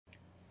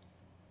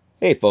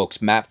Hey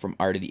folks, Matt from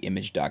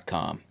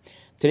artoftheimage.com.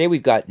 Today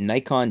we've got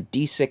Nikon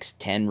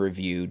D610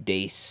 review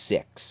day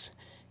 6.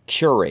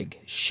 Keurig,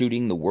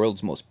 shooting the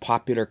world's most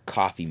popular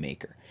coffee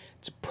maker.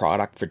 It's a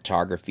product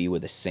photography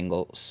with a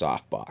single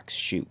softbox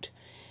shoot.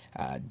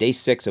 Day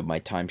 6 of my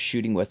time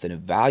shooting with and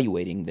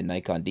evaluating the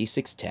Nikon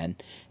D610,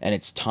 and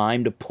it's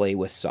time to play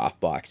with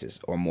softboxes,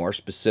 or more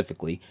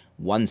specifically,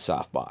 one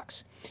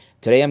softbox.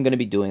 Today I'm going to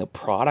be doing a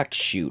product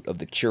shoot of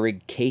the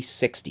Keurig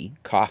K60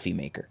 coffee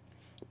maker.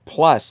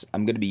 Plus,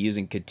 I'm going to be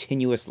using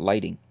continuous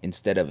lighting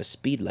instead of a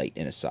speed light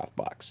in a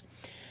softbox.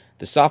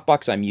 The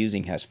softbox I'm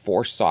using has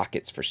 4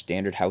 sockets for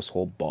standard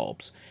household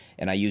bulbs,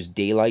 and I use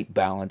daylight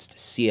balanced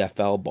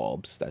CFL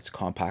bulbs, that's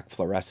compact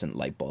fluorescent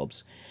light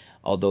bulbs,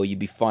 although you'd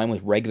be fine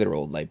with regular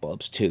old light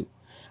bulbs too.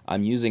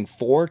 I'm using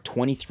 4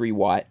 23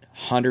 watt,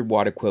 100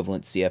 watt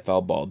equivalent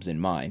CFL bulbs in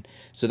mine,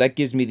 so that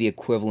gives me the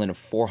equivalent of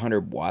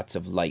 400 watts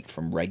of light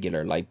from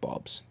regular light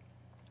bulbs.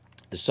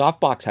 The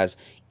softbox has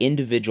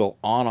individual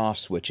on-off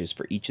switches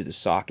for each of the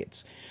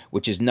sockets,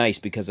 which is nice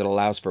because it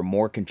allows for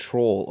more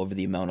control over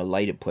the amount of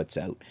light it puts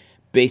out,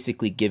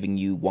 basically giving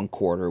you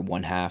 1/4,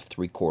 1/2,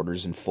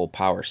 3/4, and full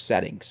power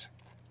settings.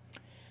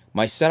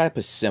 My setup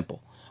is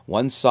simple.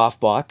 One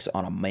softbox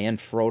on a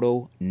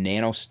Manfrotto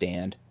nano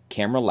stand,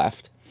 camera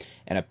left,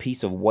 and a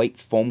piece of white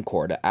foam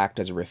core to act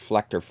as a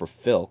reflector for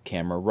fill,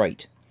 camera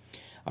right.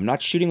 I'm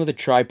not shooting with a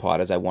tripod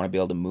as I want to be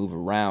able to move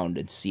around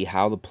and see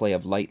how the play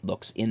of light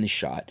looks in the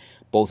shot,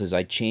 both as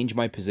I change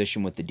my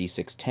position with the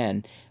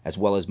D610 as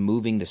well as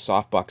moving the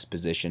softbox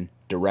position,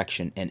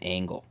 direction, and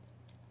angle.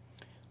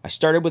 I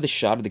started with a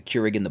shot of the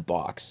Keurig in the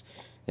box,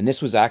 and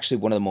this was actually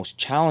one of the most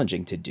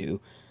challenging to do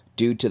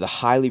due to the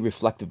highly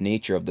reflective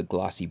nature of the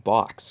glossy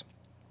box.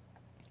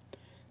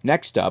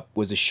 Next up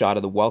was a shot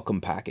of the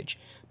welcome package,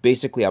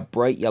 basically a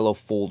bright yellow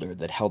folder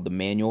that held the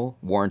manual,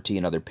 warranty,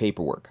 and other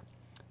paperwork.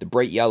 The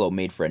bright yellow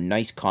made for a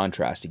nice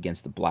contrast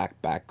against the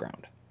black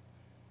background.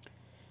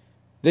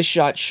 This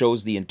shot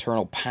shows the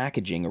internal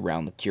packaging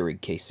around the Keurig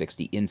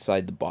K60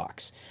 inside the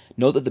box.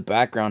 Note that the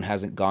background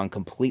hasn't gone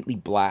completely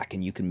black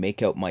and you can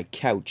make out my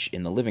couch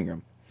in the living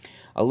room.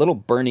 A little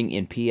burning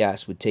in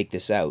PS would take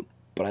this out,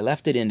 but I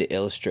left it in to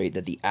illustrate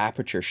that the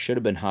aperture should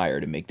have been higher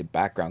to make the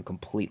background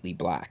completely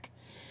black.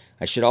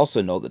 I should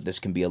also note that this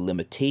can be a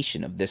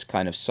limitation of this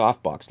kind of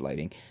softbox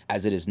lighting,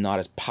 as it is not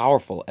as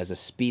powerful as a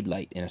speed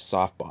light in a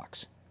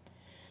softbox.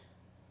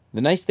 The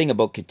nice thing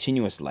about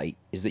continuous light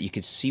is that you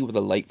can see where the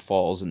light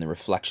falls and the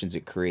reflections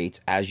it creates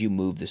as you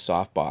move the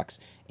softbox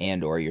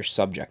and or your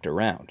subject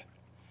around.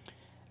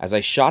 As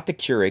I shot the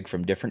Keurig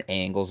from different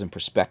angles and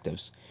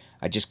perspectives,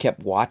 I just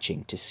kept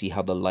watching to see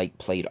how the light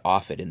played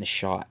off it in the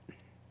shot.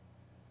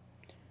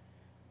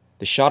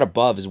 The shot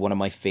above is one of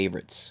my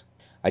favorites.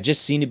 I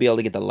just seem to be able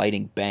to get the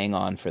lighting bang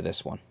on for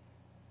this one.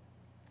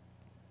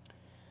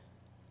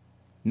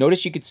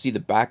 Notice you could see the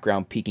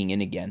background peeking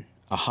in again.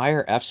 A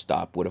higher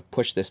f-stop would have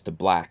pushed this to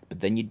black, but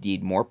then you'd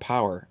need more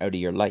power out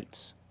of your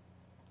lights.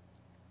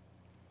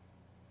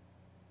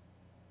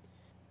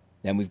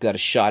 Then we've got a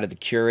shot of the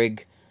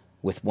Keurig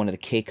with one of the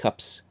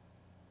K-cups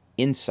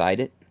inside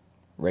it,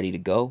 ready to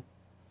go.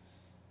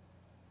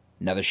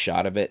 Another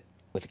shot of it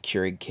with a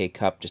Keurig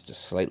K-cup, just a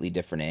slightly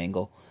different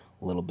angle,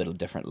 a little bit of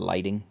different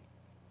lighting.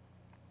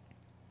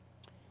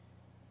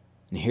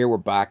 And here we're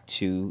back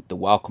to the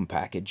welcome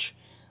package.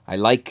 I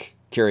like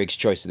Keurig's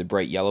choice of the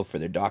bright yellow for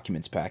their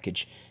documents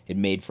package. It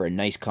made for a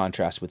nice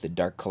contrast with the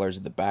dark colors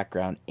of the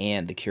background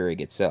and the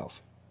Keurig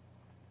itself.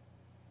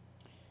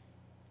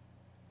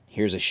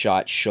 Here's a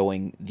shot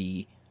showing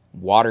the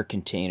water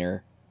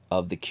container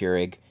of the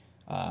Keurig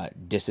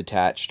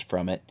disattached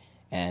from it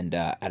and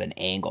at an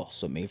angle,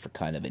 so it made for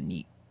kind of a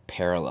neat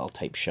parallel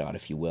type shot,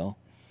 if you will.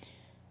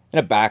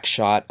 And a back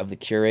shot of the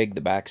Keurig, the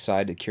back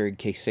side of the Keurig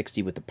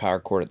K60 with the power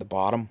cord at the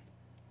bottom.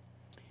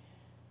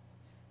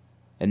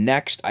 And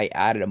next, I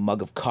added a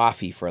mug of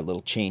coffee for a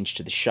little change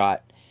to the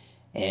shot.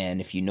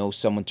 And if you know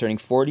someone turning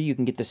 40, you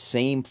can get the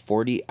same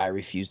 40 I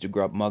Refuse to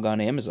Grow Up mug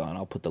on Amazon.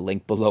 I'll put the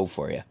link below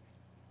for you.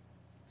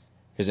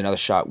 Here's another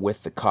shot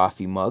with the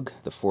coffee mug,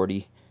 the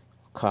 40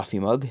 coffee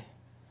mug.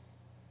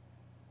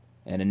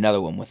 And another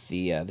one with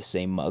the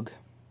same mug.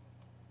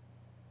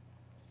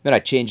 Then I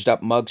changed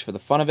up mugs for the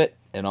fun of it,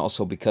 and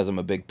also because I'm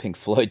a big Pink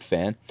Floyd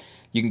fan.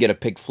 You can get a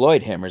Pink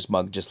Floyd Hammers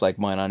mug just like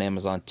mine on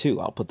Amazon too.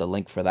 I'll put the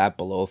link for that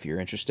below if you're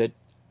interested.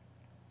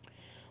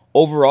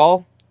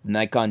 Overall, the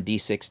Nikon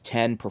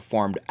D610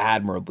 performed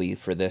admirably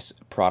for this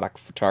product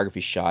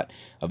photography shot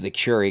of the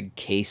Keurig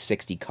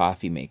K60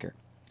 coffee maker.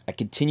 I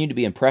continue to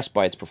be impressed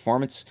by its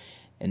performance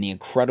and the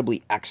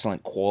incredibly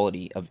excellent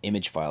quality of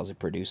image files it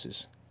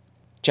produces.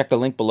 Check the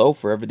link below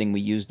for everything we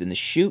used in the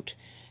shoot.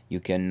 You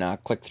can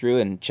click through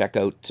and check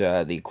out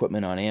the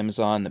equipment on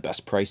Amazon, the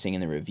best pricing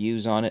and the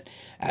reviews on it,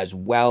 as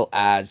well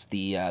as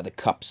the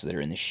cups that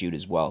are in the shoot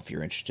as well, if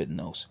you're interested in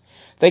those.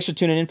 Thanks for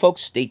tuning in,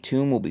 folks. Stay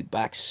tuned. We'll be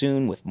back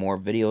soon with more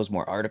videos,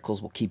 more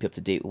articles. We'll keep you up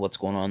to date with what's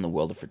going on in the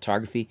world of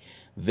photography,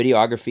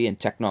 videography, and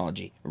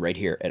technology right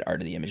here at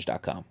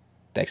artoftheimage.com.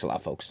 Thanks a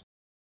lot, folks.